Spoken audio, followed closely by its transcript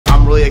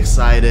really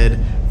excited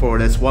for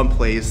this one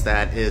place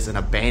that is an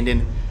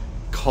abandoned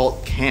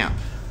cult camp.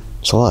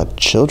 There's a lot of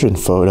children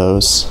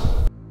photos.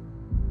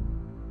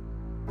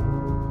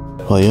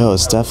 Well, yo,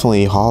 it's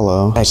definitely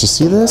hollow. Guys, you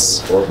see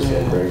this?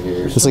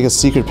 It's like a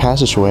secret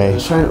passageway.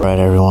 Right,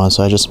 everyone,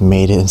 so I just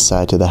made it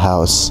inside to the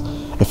house.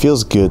 It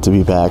feels good to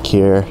be back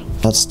here.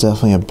 That's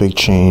definitely a big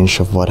change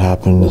of what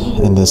happened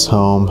in this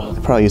home. I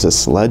probably used a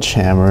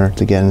sledgehammer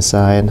to get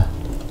inside.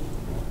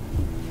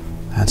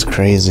 That's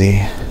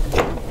crazy.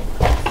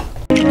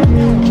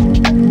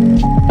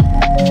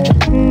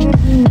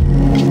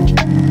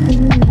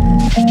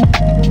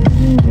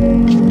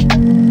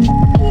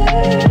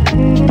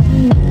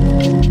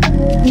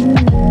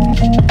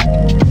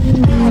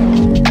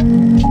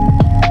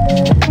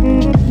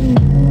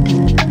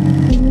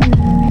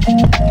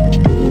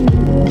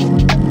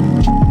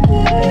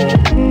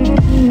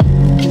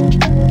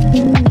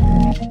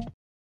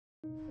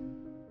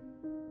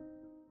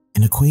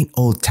 In a quaint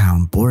old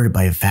town bordered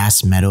by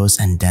vast meadows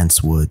and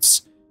dense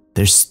woods,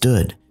 there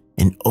stood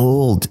an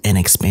old and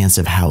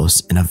expansive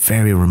house in a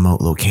very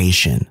remote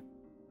location.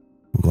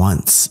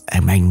 Once a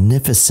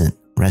magnificent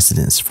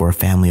residence for a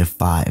family of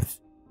 5,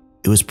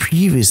 it was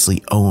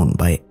previously owned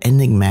by an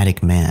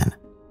enigmatic man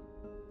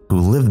who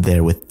lived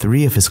there with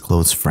 3 of his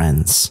close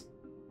friends.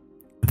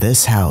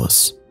 This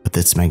house, with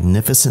its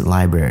magnificent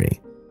library,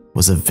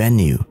 was a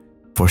venue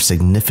for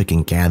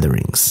significant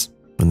gatherings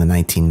from the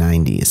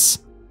 1990s.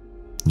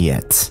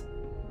 Yet,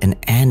 an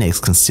annex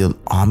concealed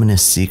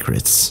ominous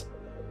secrets.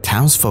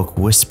 Townsfolk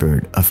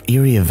whispered of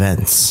eerie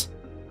events,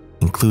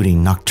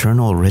 including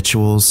nocturnal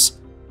rituals,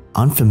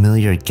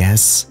 unfamiliar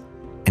guests,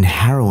 and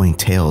harrowing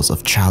tales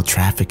of child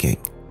trafficking.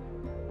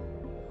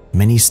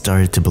 Many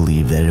started to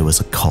believe that it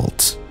was a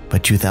cult. By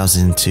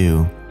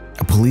 2002,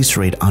 a police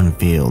raid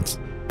unveiled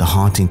the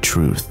haunting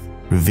truth,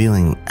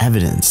 revealing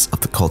evidence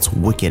of the cult's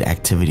wicked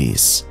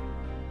activities.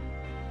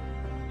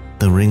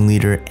 The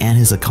ringleader and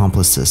his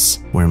accomplices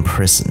were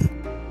imprisoned,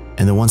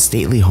 and the once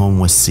stately home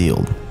was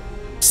sealed,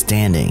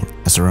 standing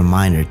as a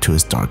reminder to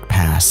his dark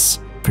past.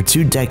 For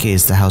 2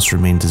 decades, the house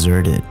remained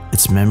deserted,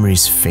 its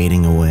memories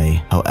fading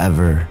away.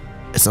 However,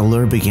 its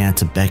allure began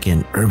to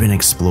beckon urban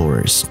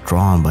explorers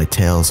drawn by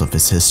tales of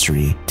its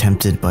history.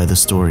 Tempted by the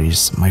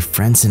stories, my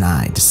friends and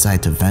I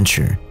decided to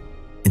venture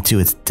into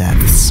its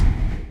depths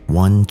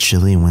one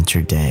chilly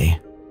winter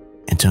day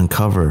and to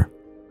uncover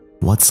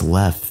what's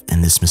left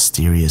in this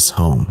mysterious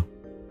home.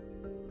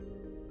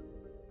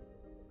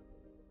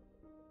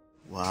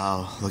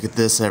 Wow, look at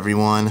this,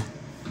 everyone.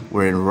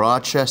 We're in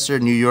Rochester,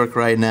 New York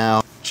right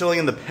now, chilling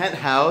in the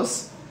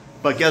penthouse.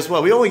 But guess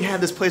what? We only had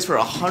this place for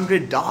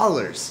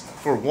 $100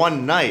 for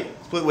one night.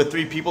 Split with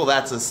 3 people,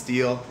 that's a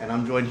steal. And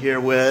I'm joined here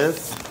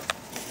with...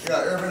 You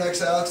got Urban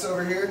X Alex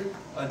over here.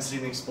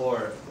 Unseen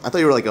Explorer. I thought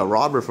you were like a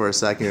robber for a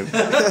second.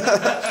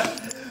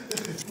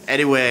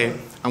 Anyway,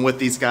 I'm with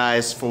these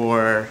guys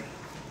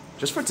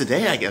just for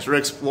today, I guess. We're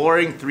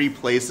exploring 3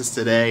 places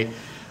today.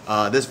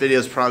 This video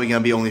is probably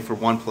gonna be only for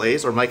 1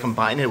 place, or might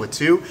combine it with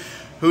 2.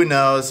 Who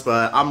knows,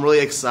 but I'm really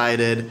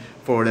excited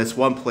for this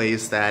one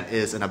place that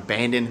is an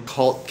abandoned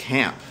cult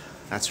camp.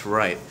 That's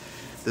right.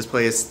 This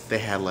place, they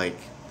had like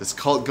this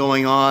cult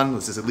going on,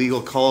 this is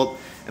illegal cult,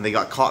 and they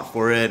got caught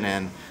for it,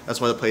 and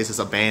that's why the place is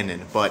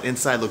abandoned. But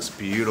inside looks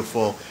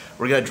beautiful.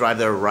 We're gonna drive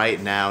there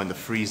right now in the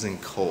freezing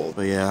cold.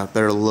 But yeah,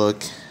 better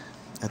look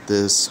at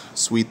this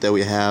suite that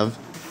we have.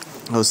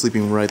 I was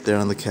sleeping right there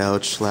on the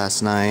couch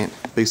last night.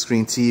 Big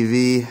screen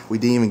TV, we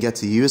didn't even get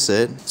to use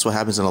it. That's what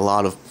happens in a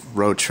lot of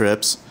road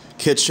trips.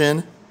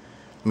 Kitchen,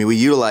 I mean, we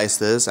utilized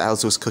this.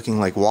 Alex was cooking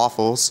like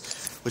waffles,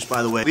 which,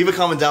 by the way, leave a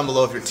comment down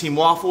below if you're team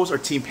waffles or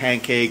team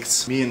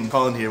pancakes. Me and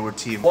Colin here were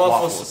team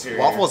waffles.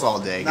 Waffles all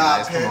day,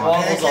 guys. Come on.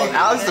 Waffles all day.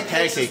 Alex is the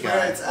pancake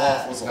guy.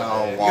 Waffles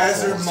all day. You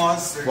guys are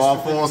monsters.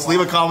 Waffles.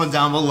 Leave a comment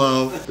down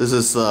below. This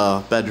is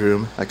the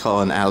bedroom that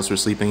Colin and Alex were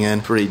sleeping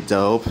in. Pretty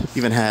dope.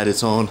 Even had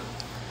its own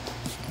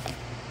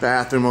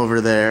bathroom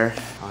over there.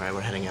 All right, we're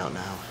heading out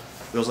now.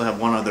 We also have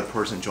one other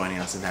person joining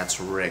us, and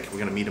that's Rick. We're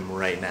gonna meet him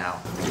right now.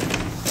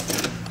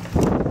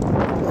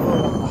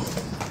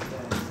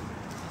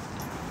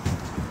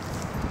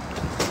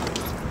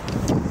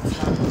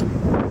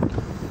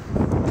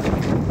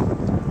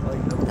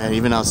 And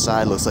even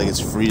outside looks like it's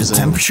freezing. The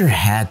temperature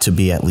had to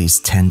be at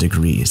least 10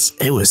 degrees.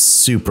 It was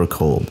super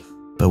cold,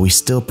 but we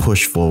still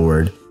pushed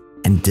forward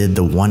and did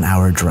the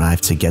 1-hour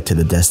drive to get to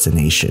the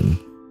destination.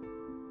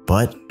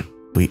 But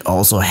we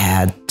also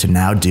had to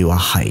now do a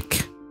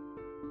hike.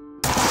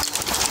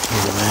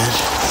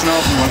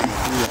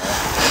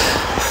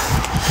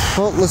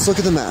 Well, let's look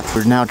at the map.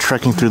 We're now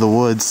trekking through the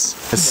woods.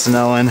 It's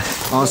snowing.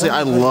 Honestly,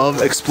 I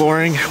love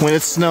exploring when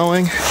it's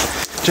snowing.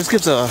 Just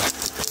gives a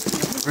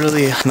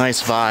really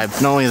nice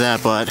vibe. Not only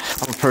that, but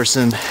I'm a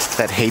person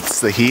that hates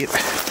the heat.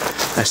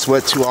 I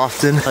sweat too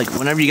often. Like,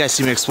 whenever you guys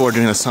see me explore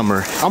during the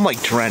summer, I'm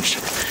like drenched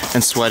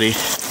and sweaty.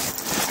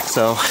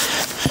 So,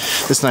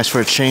 it's nice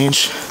for a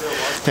change.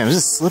 Damn, this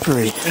is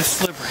slippery. It's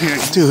slippery.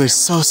 Dude, it's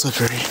so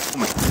slippery.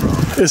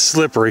 It's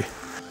slippery.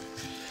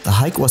 The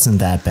hike wasn't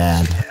that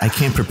bad. I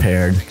came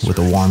prepared with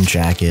a warm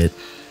jacket,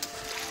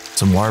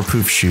 some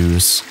waterproof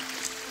shoes.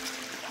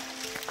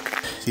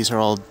 These are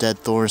all dead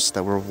thorns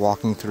that we're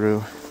walking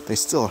through. They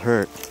still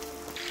hurt.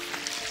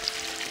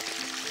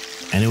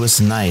 And it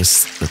was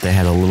nice that they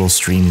had a little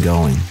stream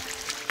going.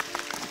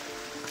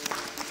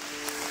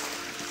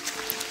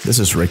 This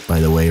is Rick, by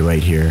the way,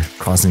 right here,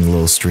 crossing the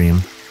little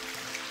stream.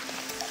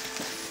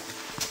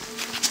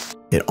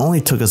 It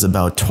only took us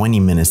about 20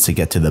 minutes to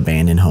get to the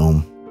abandoned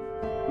home.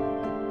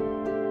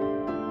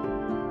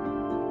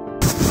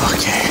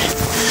 Okay,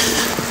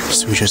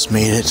 so we just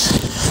made it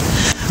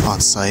on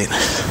site.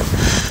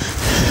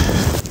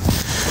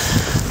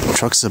 The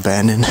truck's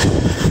abandoned.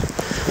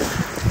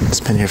 It's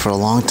been here for a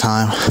long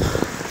time.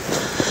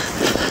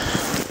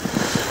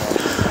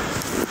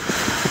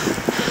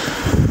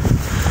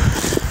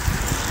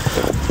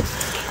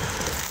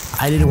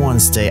 I didn't want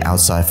to stay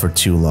outside for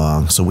too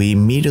long, so we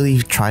immediately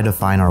tried to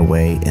find our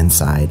way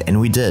inside, and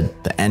we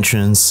did. The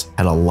entrance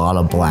had a lot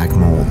of black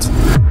mold.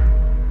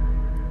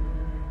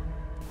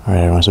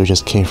 Alright everyone, so we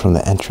just came from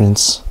the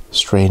entrance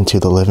straight into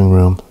the living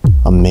room.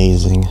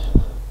 Amazing.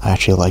 I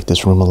actually like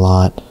this room a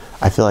lot.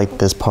 I feel like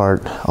this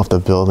part of the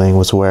building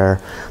was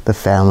where the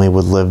family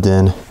would lived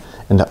in,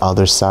 and the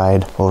other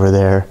side over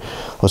there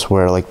was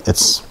where like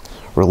its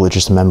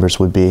religious members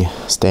would be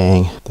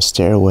staying. The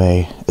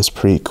stairway is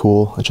pretty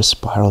cool. It just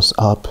spirals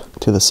up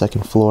to the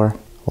second floor.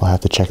 We'll have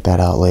to check that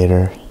out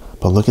later.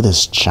 But look at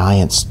this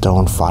giant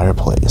stone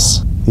fireplace.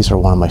 These are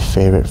one of my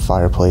favorite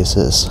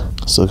fireplaces.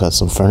 Still got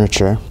some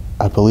furniture.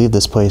 I believe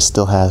this place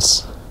still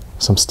has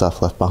some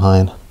stuff left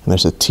behind. And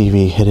there's a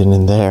TV hidden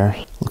in there.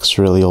 Looks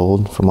really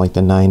old, from like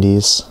the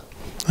 90s.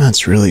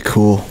 That's really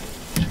cool.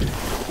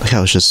 Look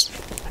how it's just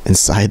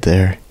inside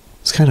there.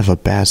 It's kind of a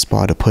bad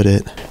spot to put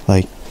it.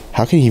 Like,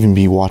 how can you even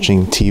be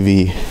watching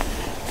TV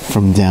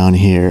from down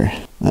here?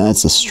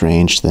 That's a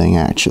strange thing,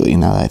 actually,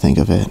 now that I think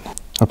of it.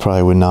 I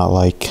probably would not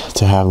like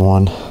to have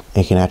one.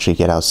 You can actually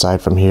get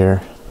outside from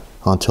here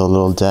onto a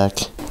little deck.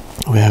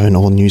 We have an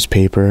old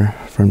newspaper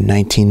from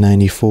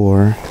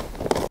 1994.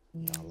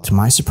 To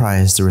my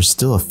surprise, there were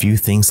still a few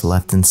things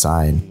left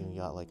inside. You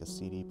got like a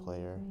CD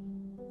player.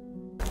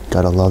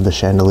 Gotta love the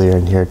chandelier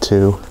in here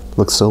too.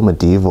 Looks so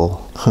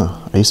medieval. Huh,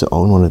 I used to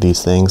own one of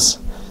these things.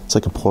 It's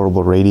like a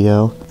portable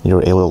radio. You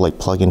were able to like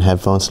plug in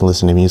headphones and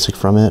listen to music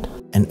from it.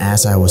 And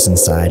as I was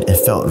inside, it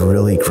felt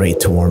really great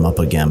to warm up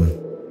again.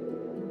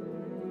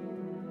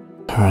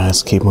 Alright,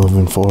 let's keep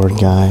moving forward,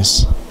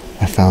 guys.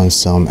 I found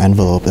some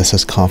envelope that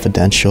says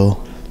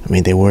confidential. I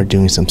mean, they were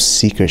doing some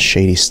secret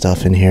shady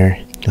stuff in here.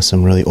 Got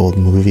some really old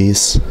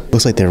movies.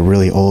 Looks like they're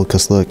really old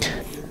because look,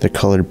 they're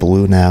colored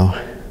blue now.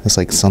 It's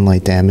like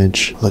sunlight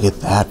damage. Look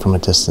at that from a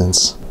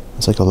distance.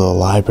 It's like a little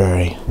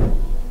library.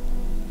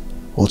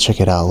 We'll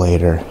check it out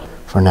later.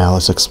 For now,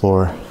 let's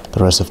explore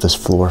the rest of this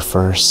floor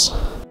first.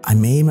 I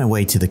made my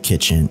way to the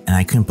kitchen, and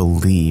I couldn't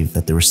believe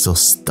that there was still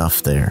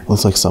stuff there.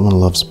 Looks like someone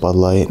loves Bud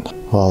Light.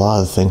 Well, a lot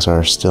of the things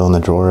are still in the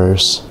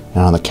drawers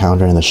and on the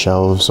counter and the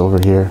shelves over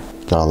here.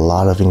 Got a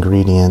lot of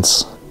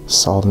ingredients,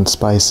 salt and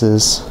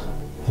spices,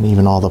 and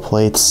even all the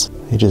plates.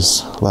 They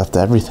just left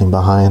everything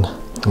behind.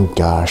 Oh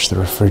gosh, the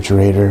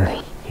refrigerator.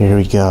 Here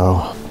we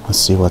go. Let's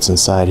see what's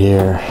inside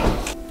here.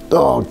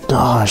 Oh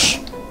gosh,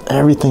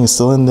 everything's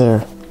still in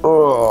there.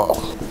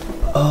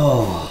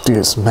 Oh, dude,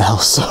 it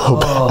smells so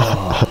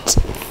bad.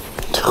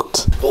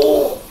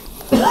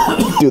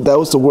 Dude, that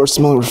was the worst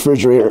smelling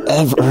refrigerator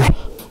ever.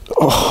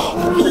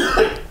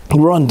 Oh.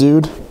 Run,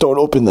 dude. Don't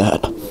open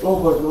that. Oh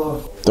my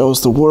god. That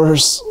was the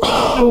worst.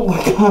 Oh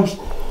my gosh.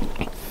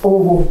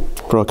 Oh.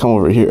 Bro, come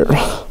over here.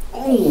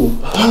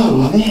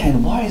 Oh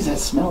man, why is that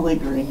smell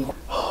lingering?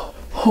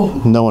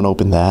 Oh. No one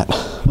opened that.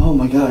 Oh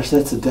my gosh,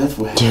 that's a death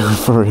wish. Dude,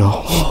 for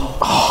real.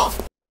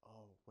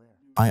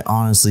 I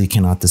honestly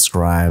cannot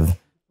describe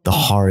the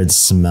horrid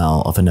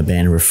smell of an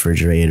abandoned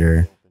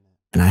refrigerator,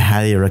 and I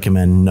highly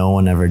recommend no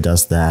one ever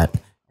does that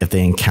if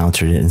they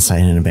encountered it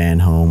inside an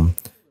abandoned home.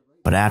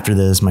 But after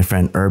this, my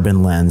friend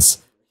Urban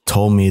Lens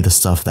told me the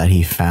stuff that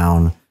he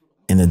found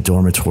in the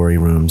dormitory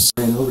rooms.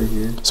 Right over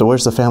here. So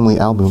where's the family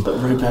album?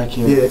 Right back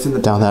here. Yeah, it's in the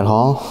Down that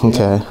hall?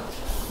 Okay.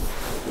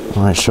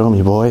 Alright, show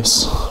me,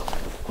 boys.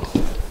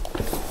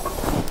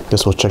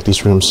 Guess we'll check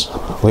these rooms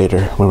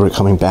later when we're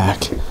coming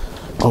back.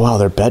 Oh wow,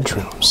 they're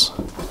bedrooms.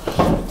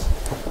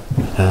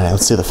 Alright,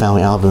 let's see the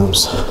family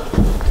albums.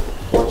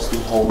 Watch the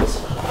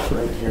holes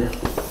right here.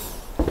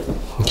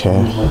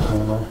 Okay.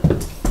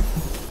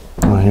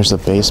 Oh, here's the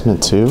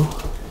basement too.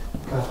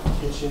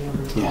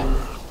 Yeah,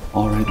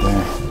 all right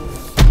there.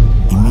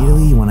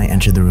 Immediately when I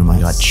entered the room, I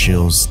got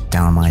chills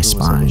down my It was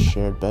like spine. a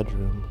shared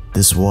bedroom.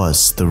 This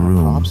was the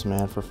room Props,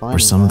 man, for finding where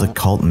some of the that.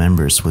 cult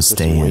members would There's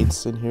stay some in.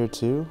 weights in here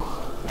too.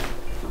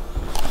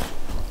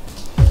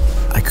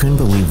 I couldn't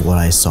believe what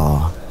I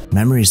saw.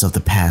 Memories of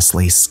the past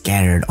lay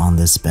scattered on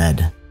this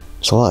bed.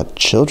 There's a lot of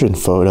children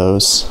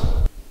photos,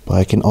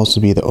 but it can also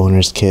be the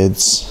owner's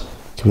kids.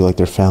 It could be like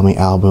their family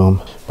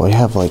album. But you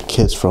have like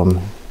kids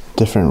from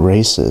different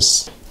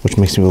races, which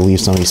makes me believe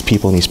some of these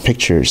people in these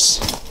pictures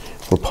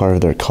were part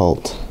of their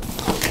cult.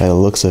 By the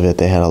looks of it,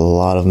 they had a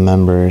lot of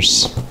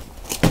members.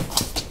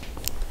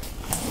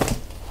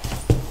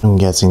 I'm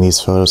guessing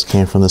these photos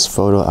came from this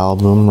photo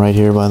album right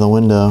here by the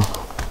window.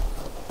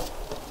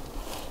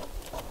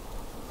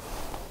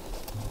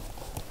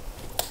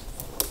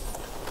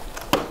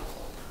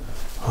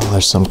 Oh,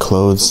 there's some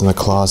clothes in the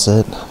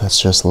closet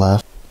that's just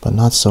left, but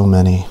not so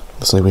many.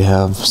 Looks like we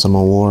have some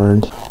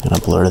award. I'm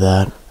gonna blur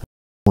that.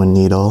 One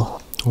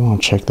needle. I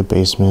want to check the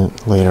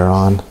basement later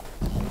on.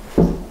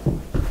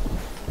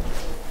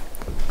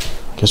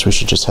 Guess we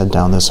should just head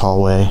down this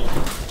hallway.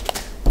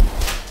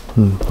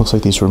 Looks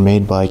like these were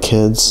made by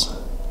kids.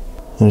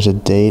 There's a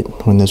date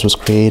when this was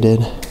created.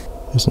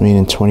 This was made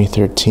in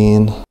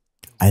 2013.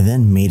 I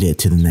then made it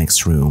to the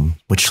next room,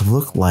 which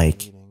looked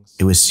like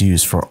it was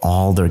used for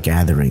all their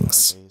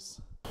gatherings.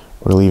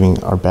 We're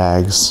leaving our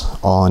bags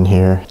all in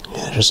here.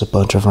 Yeah, there's just a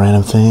bunch of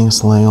random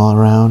things laying all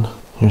around.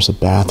 Here's a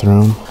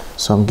bathroom.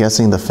 So I'm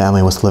guessing the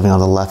family was living on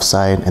the left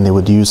side and they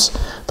would use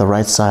the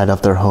right side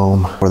of their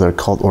home for their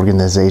cult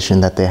organization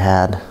that they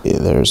had. Yeah,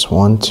 there's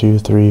 1, 2,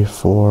 3,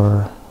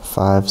 4,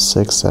 5,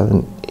 6,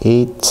 7,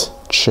 8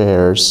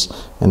 chairs.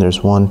 And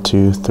there's 1,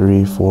 2,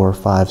 3, 4,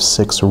 5,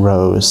 6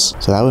 rows.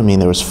 So that would mean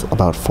there was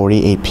about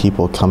 48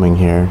 people coming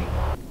here.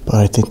 But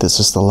I think this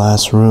is the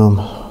last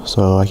room.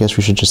 So I guess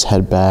we should just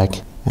head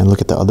back and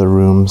look at the other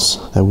rooms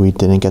that we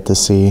didn't get to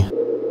see.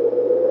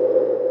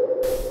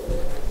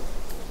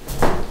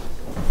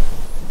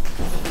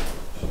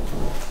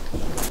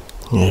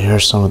 Yeah,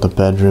 here's some of the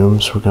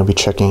bedrooms we're gonna be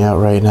checking out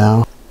right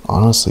now.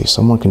 Honestly,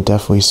 someone can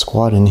definitely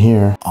squat in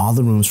here. All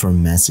the rooms were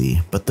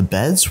messy, but the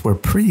beds were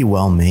pretty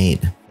well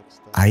made.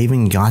 I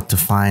even got to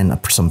find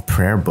some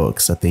prayer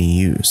books that they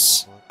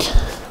use.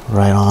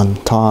 Right on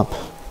top.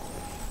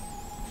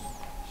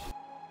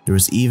 There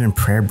was even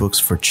prayer books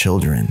for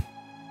children.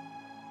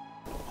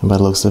 And by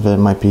the looks of it, it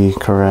might be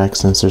correct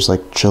since there's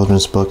like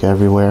children's book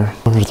everywhere.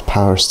 I wonder if the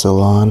power's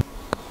still on.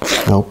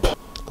 Nope.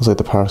 Looks like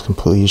the power's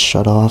completely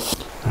shut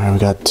off. Alright, we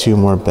got 2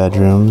 more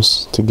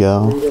bedrooms to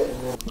go.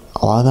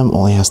 A lot of them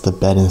only has the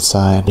bed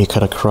inside. You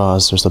cut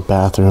across, there's a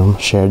bathroom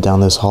shared down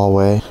this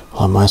hallway.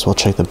 Well, I might as well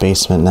check the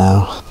basement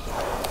now.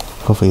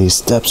 Hopefully these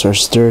steps are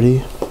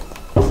sturdy.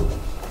 Oh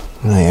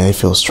yeah, they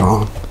feel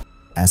strong.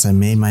 As I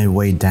made my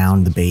way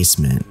down the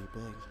basement,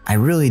 I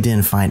really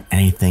didn't find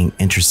anything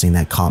interesting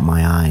that caught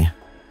my eye.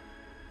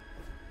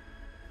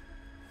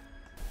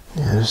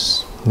 Yeah,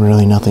 there's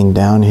really nothing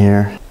down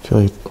here. I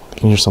feel like I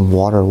can hear some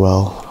water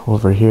well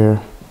over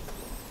here.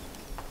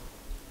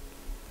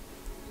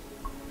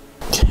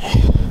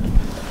 Okay,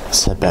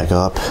 let's head back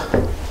up.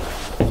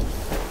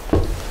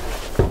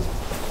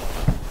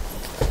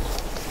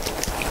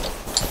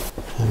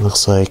 It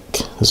looks like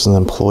this is an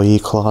employee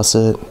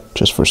closet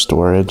just for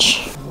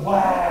storage.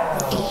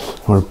 Wow.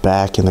 We're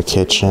back in the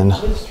kitchen.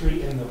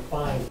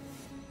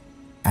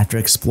 After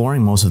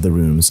exploring most of the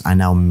rooms, I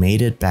now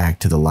made it back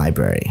to the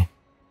library.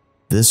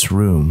 This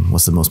room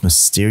was the most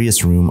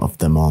mysterious room of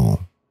them all.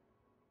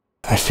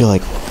 I feel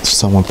like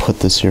someone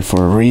put this here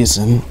for a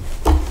reason.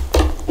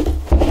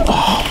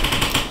 Oh.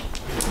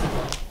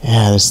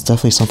 Yeah, there's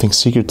definitely something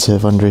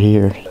secretive under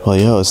here. Well,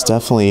 yo, it's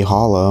definitely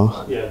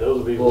hollow. Yeah, those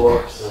would be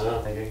books.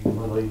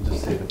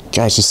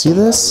 Guys, you see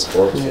this?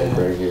 Yeah.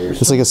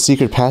 It's like a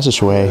secret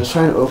passageway. I was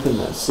trying to open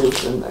that, see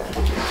what's in there.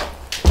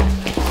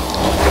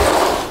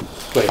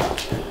 Wait,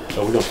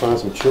 are we gonna find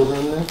some children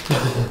in there?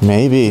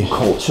 Maybe.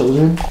 Cult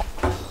children?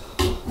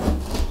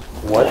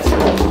 What?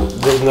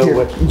 There's no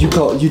way.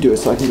 You do it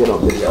so I can get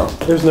on video.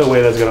 There's no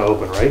way that's gonna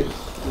open, right?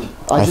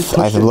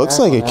 It looks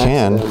like it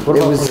can. What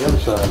about on the other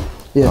side?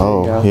 Yeah,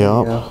 Oh, there you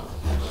go, there you yep.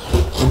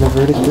 go. And the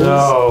verdict is...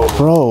 No.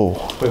 Bro.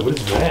 Wait, what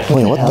is that?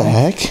 Wait, what the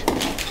heck?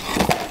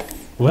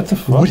 What the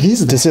fuck? What is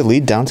that? Does it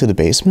lead down to the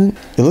basement?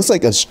 It looks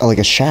like a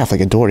shaft, like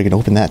a door. You can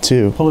open that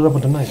too. Pull it up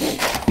with the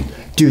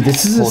knife. Dude,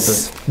 this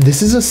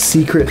is a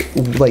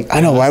secret, like... I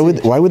know, why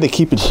would they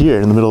keep it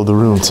here in the middle of the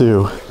room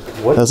too?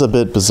 What? That's a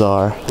bit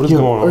bizarre. What is Yo,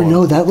 going on? or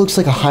no, that looks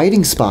like a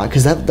hiding spot,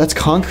 because that's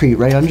concrete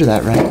right under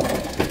that, right?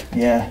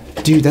 Yeah.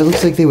 Dude, that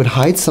looks like they would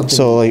hide something.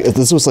 So like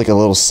this was like a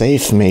little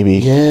safe maybe.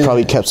 Yeah.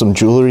 Probably kept some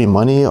jewelry,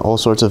 money, all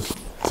sorts of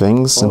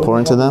things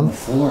important to them.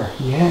 Floor.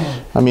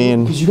 Yeah. I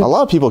mean, a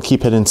lot of people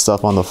keep hidden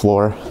stuff on the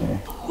floor.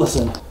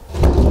 Listen.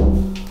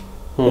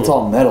 It's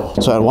all metal.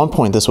 So at one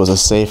point this was a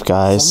safe,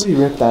 guys.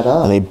 Somebody ripped that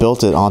up. And they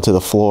built it onto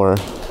the floor.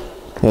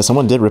 Yeah,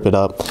 someone did rip it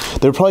up.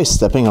 They were probably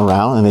stepping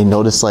around and they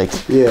noticed like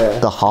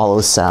the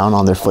hollow sound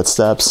on their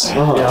footsteps.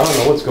 Yeah, I don't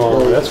know what's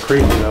going on. That's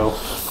creepy though.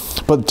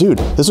 But dude,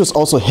 this was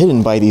also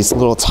hidden by these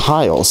little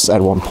tiles at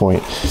one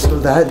point. So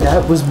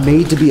that was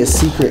made to be a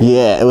secret.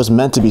 Yeah, it was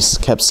meant to be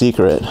kept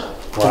secret.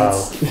 Wow.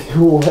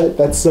 What?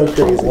 That's so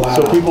crazy. Wow.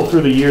 So people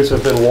through the years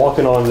have been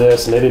walking on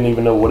this and they didn't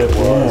even know what it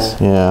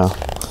was. Yeah.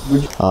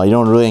 You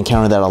don't really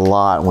encounter that a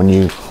lot when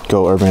you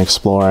go urban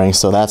exploring,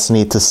 so that's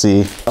neat to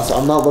see. So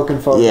I'm not looking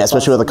for... Yeah,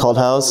 especially with the cult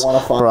house.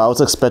 Bro, I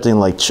was expecting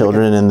like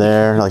children in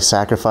there, like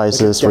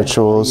sacrifices,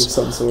 rituals.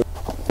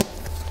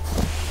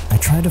 I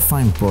tried to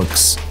find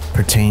books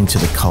pertaining to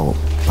the cult,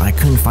 but I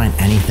couldn't find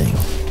anything.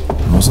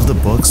 Most of the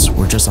books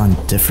were just on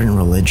different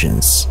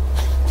religions.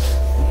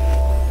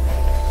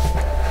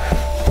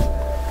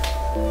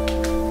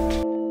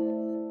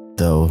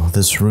 Though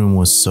this room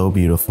was so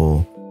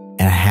beautiful,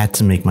 and I had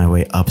to make my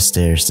way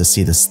upstairs to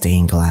see the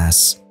stained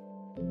glass.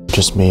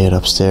 Just made it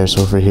upstairs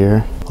over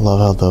here. I love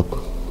how the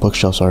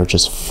bookshelves are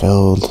just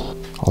filled.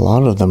 A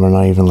lot of them are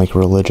not even like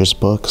religious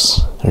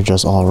books. They're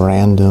just all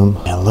random.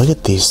 And look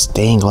at these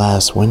stained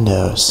glass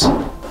windows.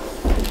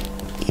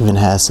 Even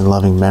has in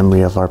loving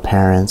memory of our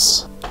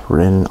parents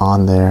written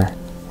on there,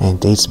 and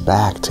dates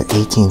back to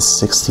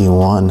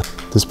 1861.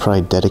 This is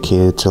probably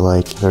dedicated to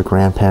like their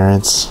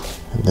grandparents.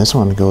 And this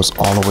one goes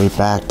all the way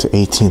back to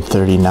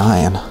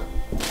 1839.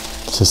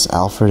 This is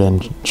Alfred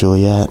and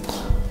Juliet.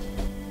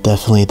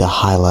 Definitely the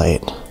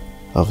highlight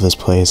of this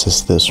place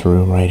is this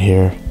room right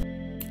here.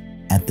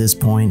 At this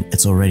point,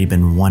 it's already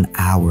been 1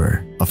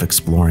 hour of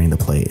exploring the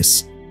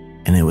place,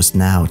 and it was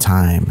now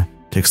time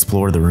to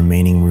explore the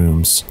remaining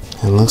rooms.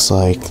 It looks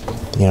like,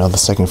 you know, the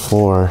second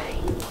floor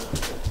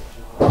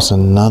was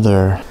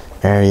another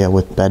area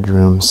with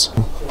bedrooms.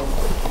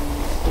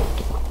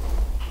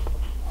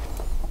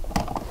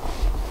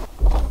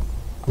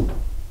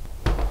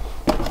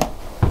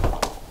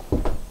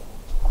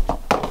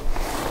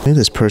 I think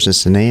this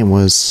person's name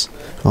was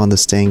on the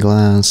stained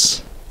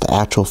glass. The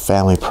actual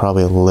family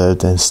probably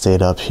lived and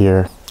stayed up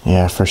here.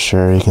 Yeah, for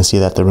sure. You can see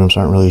that the rooms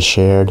aren't really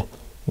shared.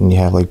 And you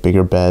have like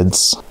bigger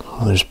beds.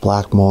 Oh, there's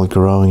black mold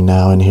growing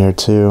now in here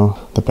too.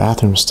 The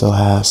bathroom still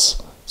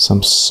has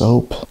some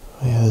soap.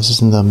 Yeah, this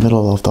is in the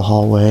middle of the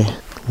hallway.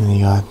 And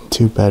you got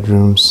 2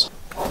 bedrooms.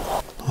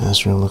 And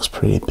this room looks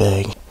pretty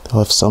big. They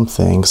left some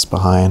things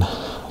behind.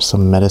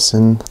 Some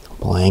medicine,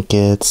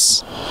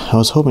 blankets. I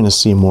was hoping to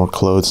see more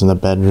clothes in the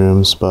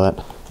bedrooms,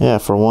 but yeah,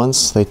 for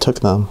once they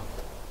took them.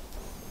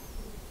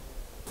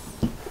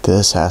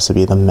 This has to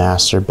be the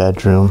master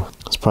bedroom.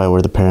 It's probably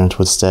where the parents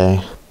would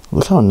stay.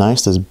 Look how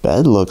nice this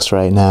bed looks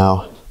right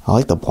now. I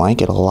like the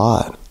blanket a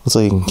lot. Looks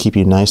like it can keep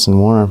you nice and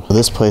warm.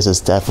 This place is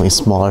definitely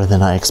smaller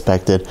than I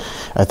expected.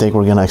 I think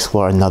we're gonna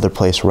explore another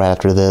place right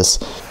after this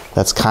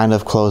that's kind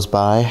of close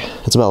by.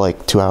 It's about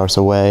like 2 hours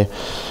away.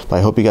 But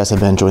I hope you guys have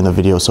been enjoying the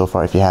video so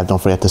far. If you have,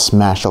 don't forget to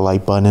smash the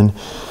like button.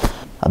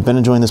 I've been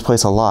enjoying this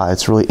place a lot.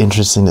 It's really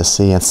interesting to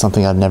see. It's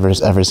something I've never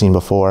ever seen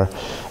before.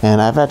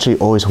 And I've actually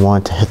always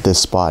wanted to hit this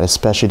spot,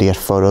 especially to get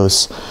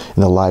photos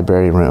in the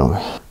library room.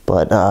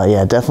 But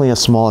yeah, definitely a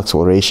small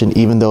exploration,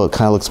 even though it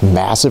kind of looks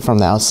massive from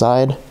the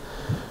outside.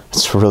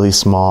 It's really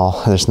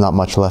small. There's not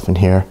much left in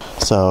here.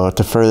 So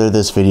to further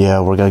this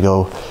video, we're gonna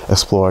go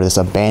explore this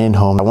abandoned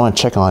home. I wanna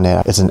check on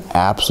it. It's an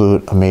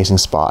absolute amazing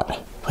spot.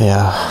 But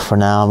yeah, for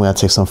now, I'm gonna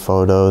take some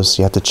photos.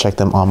 You have to check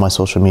them on my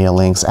social media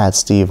links at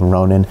Steve and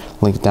Ronin.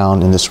 Link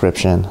down in the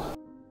description.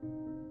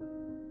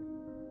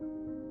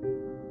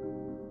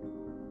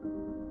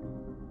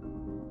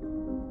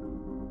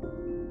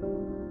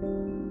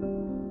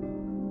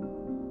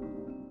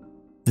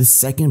 This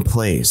second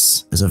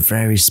place is a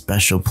very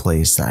special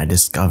place that I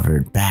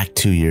discovered back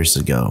 2 years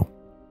ago.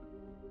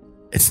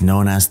 It's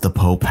known as the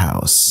Pope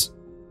House,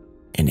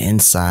 and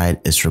inside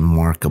is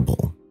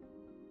remarkable.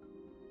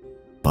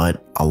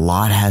 But a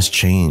lot has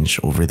changed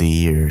over the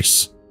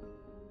years.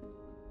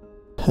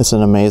 It's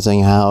an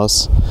amazing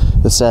house.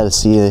 It's sad to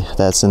see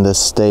that's in this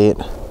state,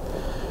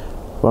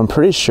 but I'm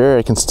pretty sure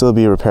it can still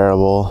be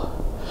repairable.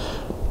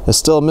 It's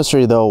still a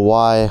mystery though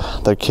why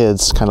their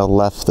kids kind of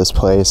left this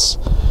place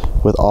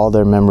with all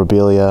their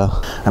memorabilia.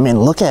 I mean,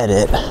 look at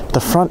it. The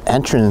front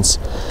entrance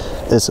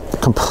is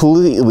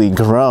completely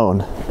grown.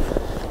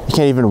 You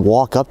can't even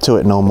walk up to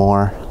it no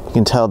more. You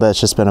can tell that it's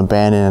just been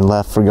abandoned and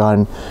left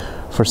forgotten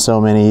for so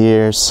many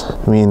years.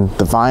 I mean,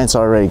 the vines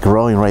are already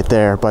growing right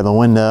there by the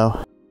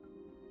window.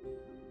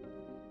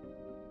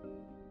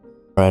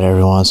 Alright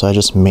everyone, so I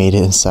just made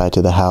it inside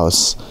to the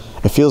house.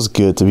 It feels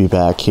good to be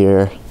back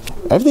here.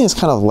 Everything is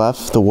kind of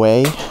left the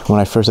way when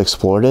I first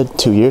explored it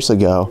 2 years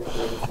ago.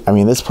 I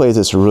mean, this place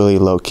is really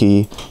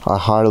low-key. I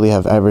hardly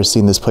have ever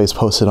seen this place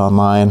posted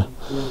online.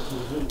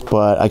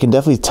 But I can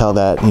definitely tell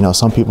that, you know,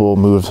 some people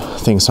move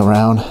things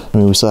around. I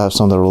mean, we still have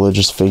some of the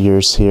religious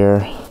figures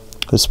here.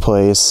 This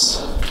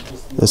place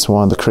is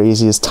one of the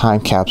craziest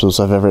time capsules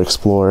I've ever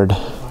explored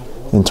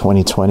in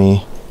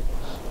 2020.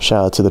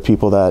 Shout out to the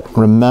people that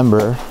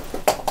remember.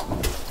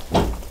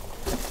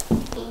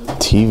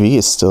 TV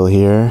is still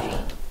here.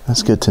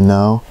 That's good to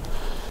know.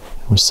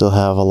 We still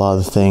have a lot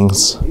of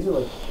things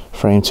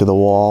framed to the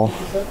wall.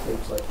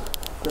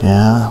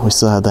 Yeah, we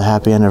still have the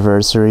happy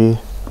anniversary.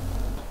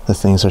 The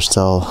things are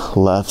still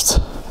left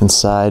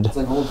inside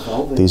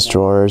these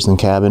drawers and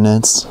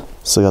cabinets.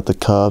 Still got the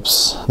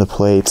cups, the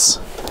plates,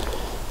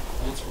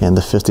 and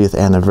the 50th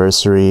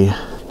anniversary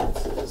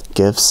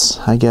gifts,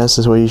 I guess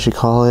is what you should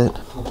call it.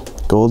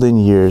 Golden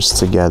years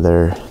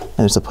together. And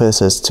there's a place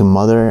that says, to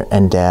mother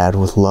and dad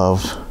with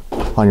love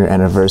on your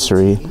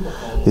anniversary.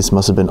 These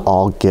must have been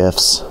all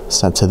gifts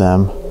sent to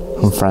them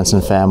from friends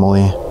and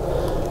family.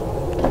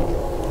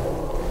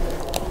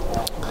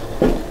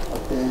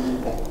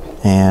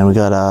 And we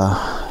got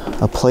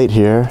a plate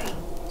here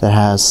that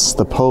has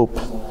the Pope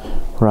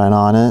right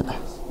on it.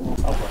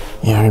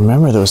 Yeah, I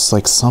remember there was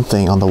like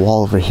something on the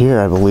wall over here,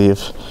 I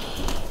believe,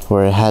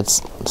 where it had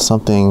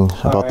something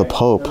about the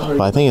Pope,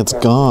 but I think it's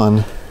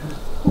gone.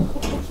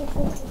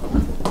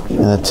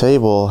 And the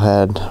table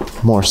had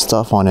more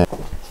stuff on it.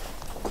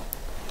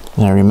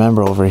 And I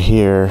remember over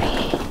here,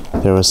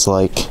 there was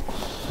like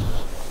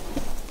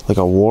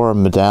a war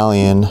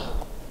medallion.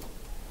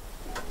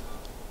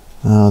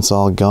 Oh, it's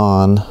all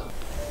gone.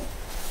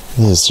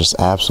 This is just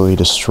absolutely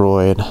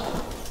destroyed. I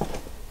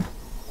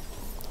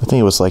think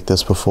it was like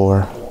this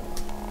before.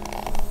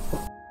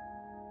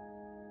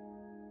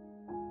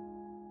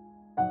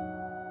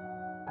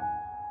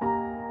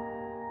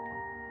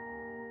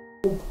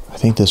 I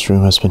think this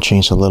room has been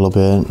changed a little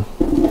bit.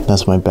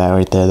 That's my bag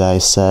right there that I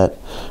set.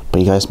 But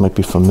you guys might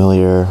be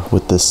familiar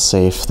with this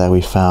safe that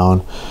we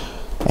found.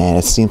 And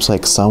it seems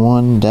like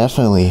someone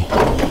definitely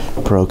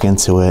broke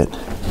into it.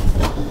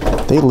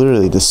 They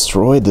literally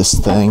destroyed this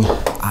thing.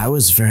 I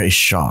was very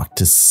shocked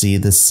to see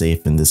the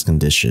safe in this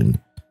condition.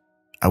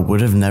 I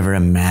would have never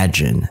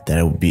imagined that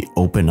it would be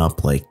open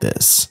up like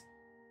this.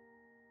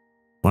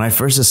 When I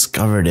first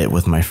discovered it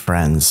with my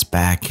friends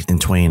back in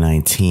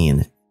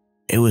 2019,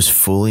 it was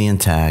fully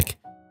intact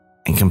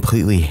and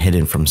completely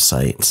hidden from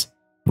sight.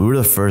 We were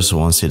the first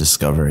ones to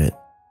discover it.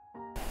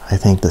 I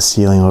think the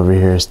ceiling over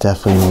here is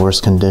definitely in worse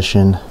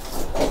condition.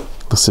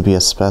 Looks to be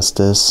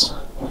asbestos.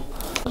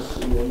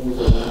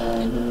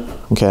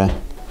 Okay.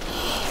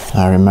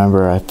 I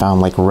remember I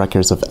found like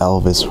records of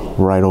Elvis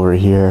right over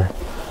here.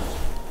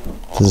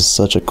 This is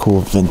such a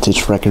cool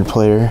vintage record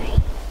player.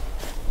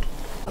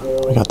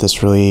 We got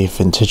this really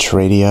vintage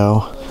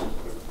radio.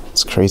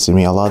 It's crazy to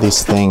me. A lot of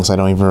these things, I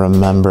don't even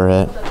remember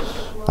it.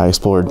 I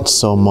explored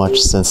so much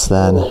since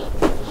then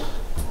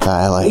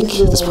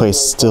that this place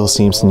still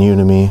seems new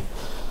to me.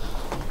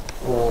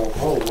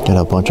 Got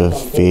a bunch of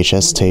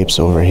VHS tapes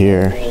over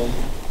here.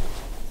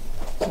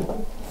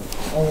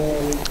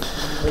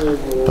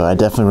 But I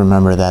definitely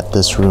remember that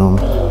this room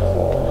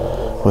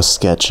was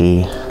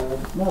sketchy.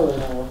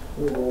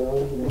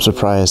 I'm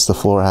surprised the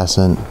floor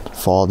hasn't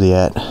fallen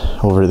yet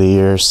over the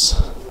years.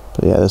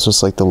 But yeah, this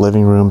was like the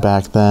living room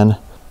back then.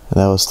 And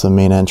that was the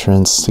main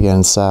entrance to get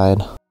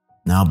inside.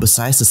 Now,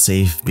 besides the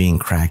safe being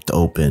cracked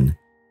open,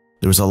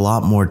 there was a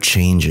lot more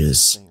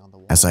changes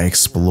as I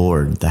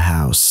explored the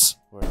house.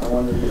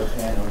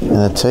 And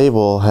the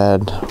table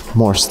had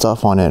more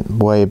stuff on it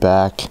way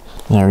back.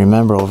 And I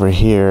remember over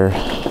here,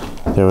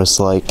 there was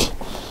like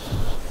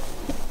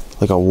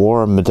a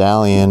war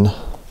medallion.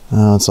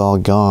 Oh, it's all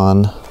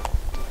gone.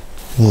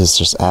 This is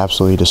just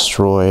absolutely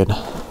destroyed.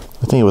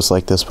 I think it was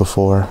like this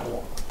before.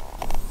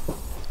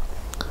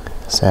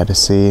 Sad to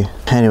see.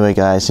 Anyway,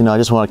 guys, I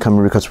just want to come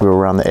here because we were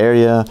around the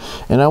area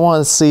and I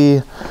want to see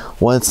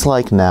what it's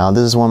like now.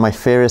 This is one of my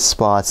favorite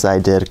spots that I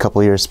did a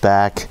couple years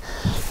back.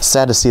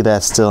 Sad to see that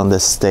it's still in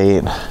this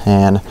state,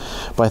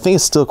 but I think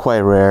it's still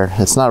quite rare.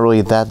 It's not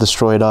really that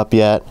destroyed up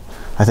yet.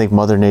 I think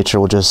Mother Nature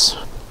will just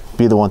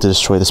be the one to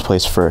destroy this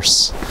place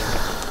first.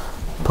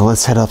 But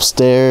let's head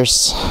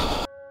upstairs.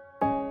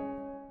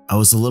 I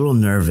was a little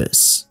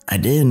nervous. I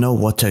didn't know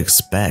what to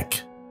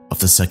expect of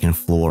the second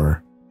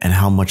floor and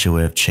how much it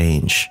would have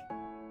changed.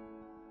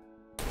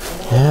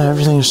 Yeah,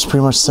 everything's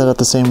pretty much set up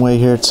the same way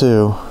here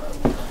too.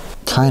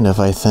 Kind of,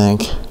 I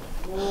think.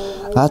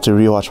 I have to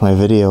rewatch my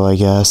video, I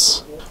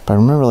guess. But I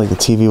remember the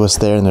TV was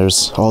there and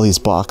there's all these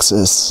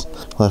boxes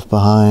left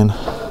behind.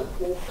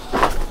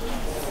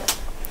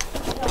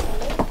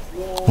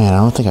 Man, I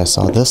don't think I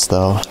saw this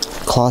though.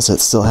 The closet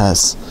still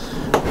has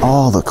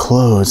all the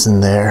clothes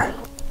in there.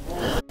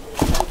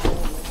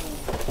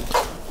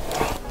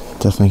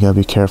 Definitely gotta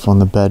be careful in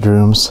the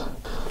bedrooms.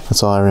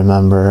 That's all I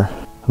remember.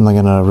 I'm not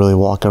gonna really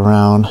walk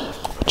around.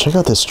 But check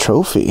out this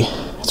trophy.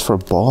 It's for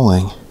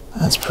bowling.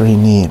 That's pretty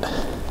neat.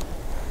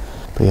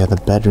 But yeah, the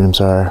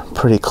bedrooms are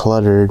pretty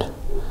cluttered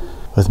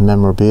with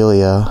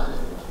memorabilia.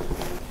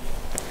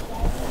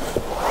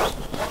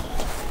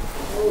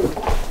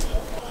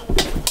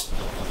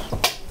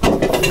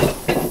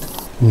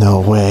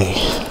 No way.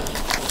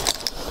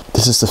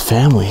 This is the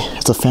family.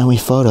 It's a family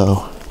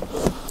photo.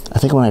 I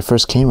think when I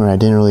first came here, I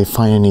didn't really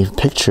find any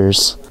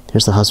pictures.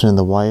 Here's the husband and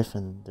the wife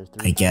and their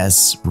three. I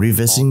guess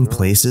revisiting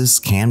places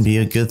can be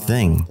a good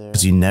thing,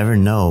 because you never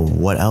know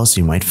what else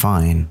you might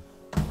find.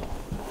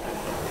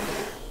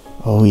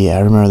 Oh yeah,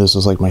 I remember this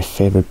was my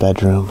favorite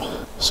bedroom.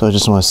 So I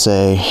just want to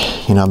say,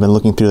 I've been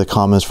looking through the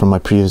comments from my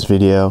previous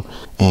video,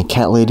 and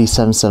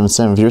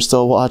CatLady777, if you're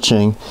still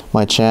watching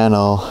my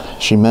channel,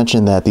 she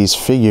mentioned that these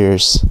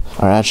figures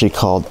are actually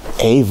called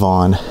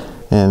Avon,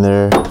 and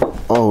they're,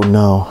 oh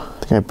no,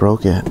 I think I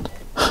broke it.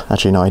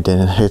 Actually, no, I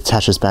didn't. It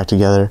attaches back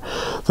together.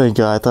 Thank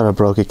God, I thought I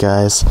broke it,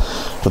 guys.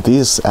 But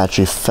these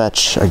actually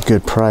fetch a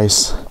good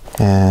price,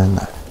 and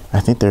I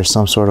think there's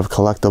some sort of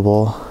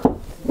collectible,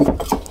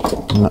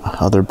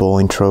 other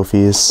bowling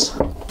trophies.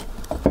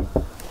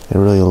 They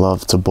really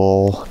love to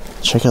bowl.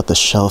 Check out the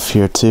shelf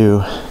here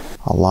too.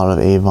 A lot of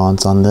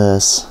Avons on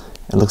this.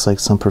 It looks like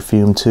some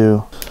perfume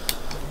too.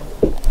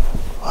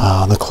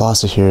 Wow, the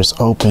closet here is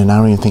open. I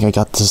don't even think I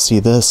got to see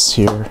this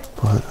here.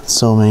 But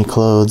so many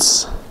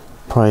clothes.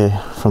 Probably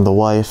from the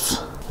wife.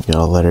 We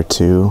got a letter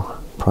too.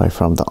 Probably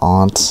from the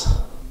aunt.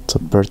 It's a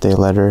birthday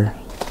letter.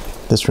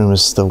 This room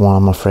is the one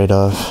I'm afraid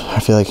of. I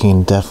feel like it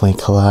can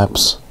definitely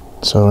collapse.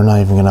 So we're not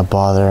even gonna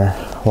bother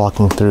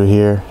walking through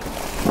here.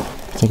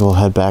 I think we'll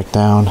head back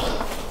down.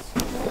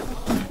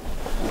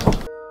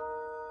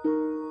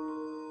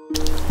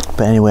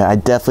 But anyway, I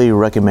definitely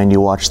recommend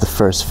you watch the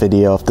first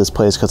video of this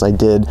place because I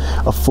did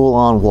a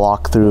full-on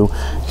walkthrough.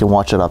 You can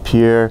watch it up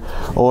here,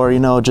 or you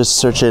know, just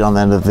search it on the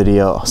end of the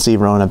video.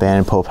 Steve Ronin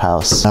Abandoned Pope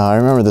House. Now I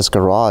remember this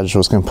garage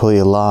was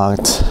completely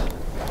locked,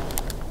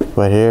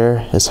 but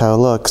here is how it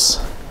looks.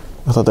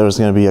 I thought there was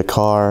gonna be a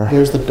car.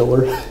 Here's the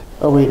door.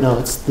 Oh wait, no,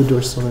 it's the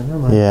door's still there. Never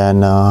mind. Yeah,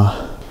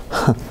 no.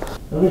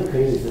 That'd be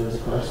crazy if there was a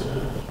car still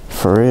there.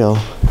 For real.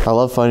 I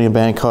love finding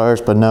abandoned cars,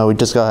 but no, we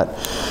just got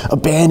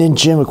abandoned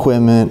gym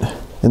equipment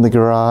in the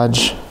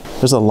garage.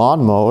 There's a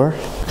lawnmower.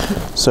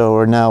 So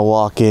we're now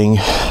walking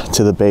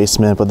to the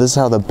basement, but this is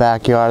how the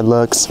backyard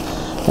looks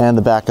and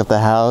the back of the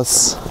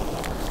house.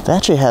 They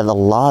actually had a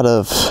lot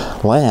of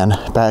land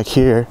back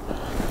here.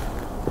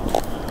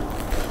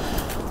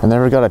 I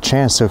never got a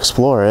chance to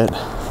explore it.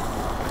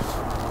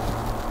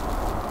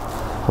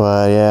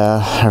 But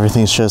yeah,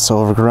 everything's just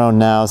overgrown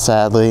now,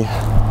 sadly.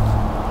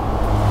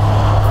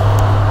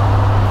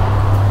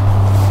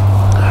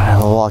 Alright,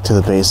 we'll walk to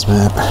the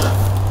basement.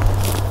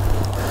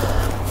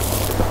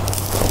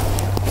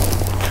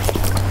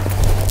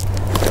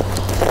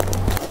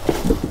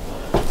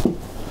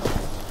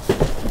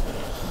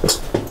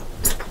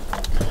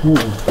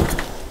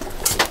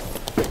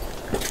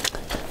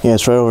 Yeah,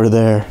 it's right over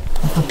there.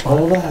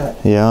 All that.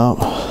 Yeah.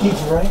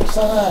 He's right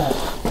side.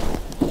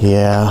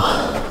 Yeah.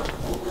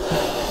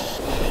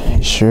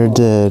 He sure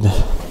did.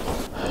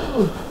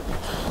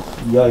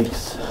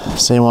 Yikes.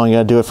 Same one, you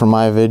gotta do it for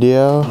my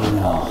video?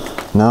 No.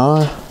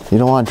 No? You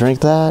don't want to drink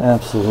that?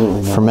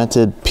 Absolutely not.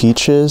 Fermented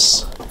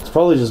peaches? It's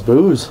probably just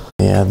booze.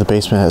 Yeah, the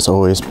basement has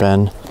always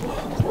been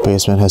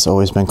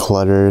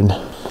cluttered.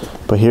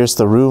 But here's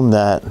the room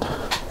that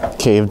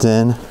caved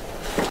in.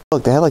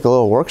 Look, they had like a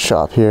little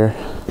workshop here.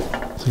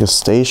 It's like a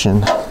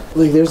station.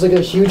 Like, there's like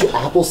a huge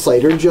apple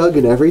cider jug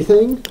and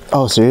everything.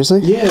 Oh,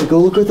 seriously? Yeah, go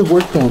look at the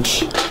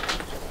workbench.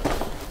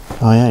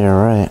 Oh yeah, you're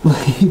right.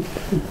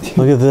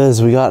 Look at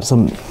this, we got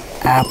some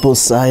apple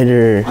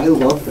cider. I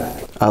love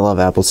that. I love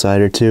apple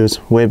cider too.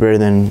 It's way better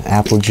than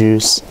apple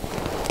juice.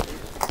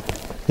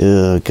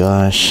 Oh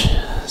gosh,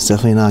 it's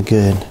definitely not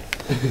good.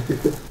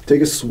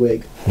 Take a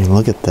swig. I mean,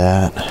 look at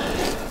that.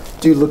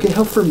 Dude, look at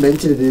how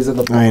fermented it is at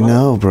the bottom. I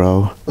know,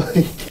 bro.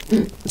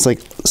 It's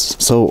like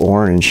so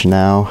orange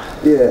now.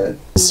 Yeah.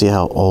 See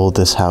how old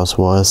this house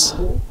was?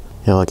 You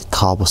have like a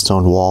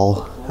cobblestone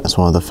wall as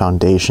one of the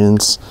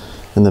foundations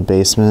in the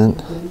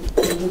basement.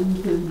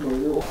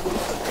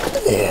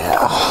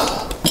 Yeah.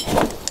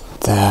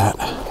 That.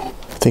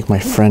 I think my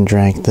friend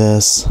drank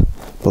this,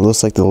 but it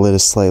looks like the lid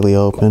is slightly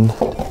open.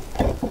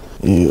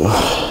 Ew.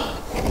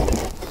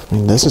 I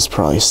mean, this is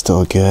probably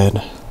still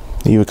good.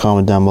 You would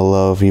comment down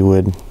below if you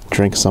would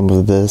drink some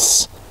of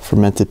this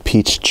fermented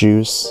peach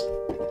juice.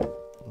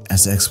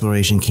 As the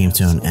exploration came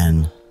to an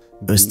end,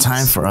 it was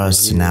time for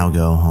us to now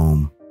go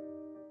home.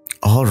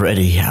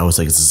 Already, I was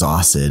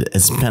exhausted.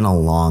 It's been a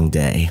long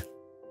day.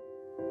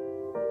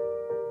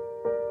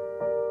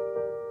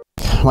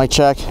 Mic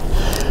check.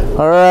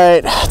 All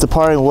right,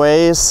 departing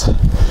ways.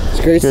 It's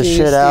great Good seeing shit,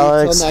 you, Steve.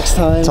 Alex. Till next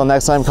time. Till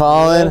next time,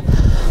 Colin.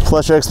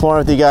 Pleasure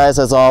exploring with you guys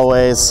as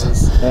always.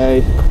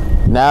 Hey.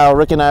 Now,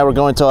 Rick and I were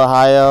going to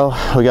Ohio.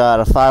 We got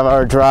a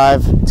 5-hour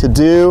drive to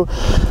do,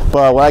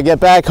 but when I get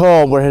back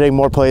home, we're hitting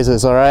more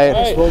places, all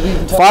right?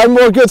 Find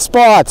more good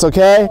spots,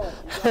 okay?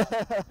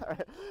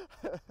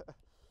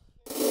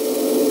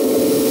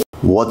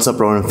 What's up,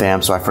 Ronin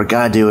fam? So I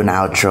forgot to do an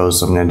outro,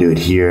 so I'm going to do it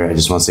here. I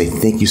just want to say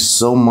thank you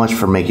so much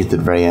for making it to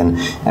the very end.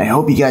 And I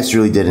hope you guys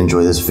really did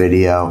enjoy this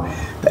video.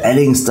 The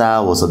editing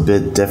style was a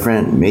bit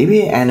different,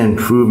 maybe an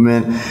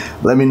improvement.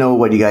 Let me know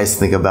what you guys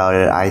think about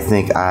it. I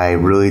think I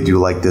really do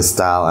like this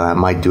style and I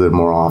might do it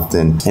more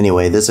often.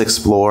 Anyway, this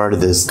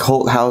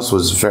cult house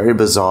was very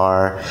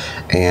bizarre,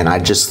 and I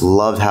just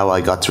loved how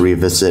I got to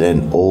revisit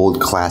an old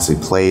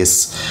classic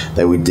place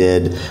that we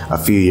did a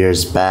few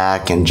years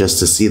back, and just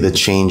to see the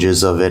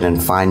changes of it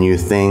and find new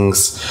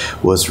things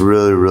was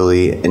really,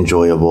 really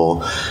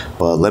enjoyable.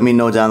 But let me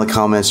know down in the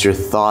comments your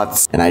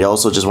thoughts. And I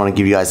also just want to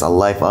give you guys a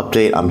life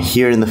update. I'm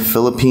here in the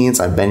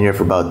Philippines. I've been here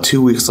for about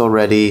 2 weeks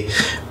already.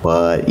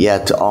 But yeah,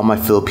 to all my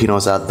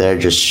Filipinos out there,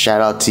 just shout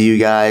out to you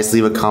guys.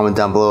 Leave a comment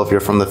down below if you're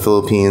from the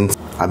Philippines.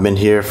 I've been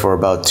here for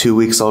about 2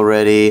 weeks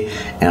already,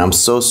 and I'm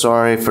so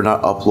sorry for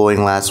not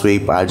uploading last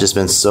week, but I've just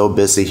been so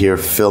busy here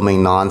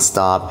filming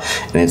non-stop,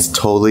 and it's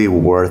totally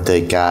worth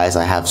it, guys.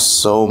 I have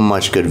so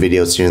much good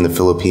videos here in the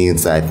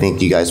Philippines that I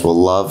think you guys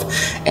will love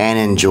and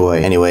enjoy.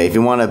 Anyway, if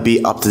you want to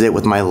be up to date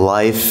with my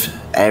life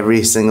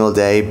every single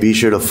day, be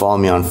sure to follow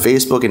me on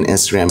Facebook and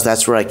Instagram.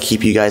 That's where I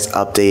keep you guys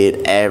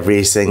updated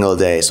every single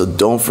day, so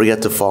don't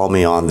forget to follow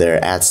me on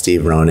there at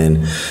Steve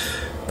Ronin.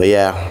 But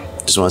yeah,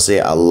 just want to say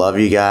I love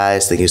you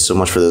guys. Thank you so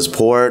much for the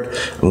support.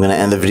 I'm gonna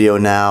end the video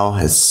now.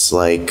 It's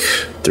like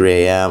 3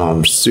 a.m.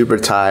 I'm super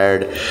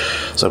tired,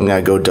 so I'm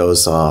gonna go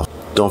doze off.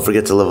 Don't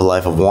forget to live a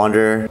life of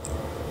wonder.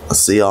 I'll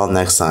see y'all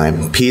next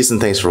time. Peace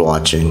and thanks for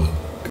watching.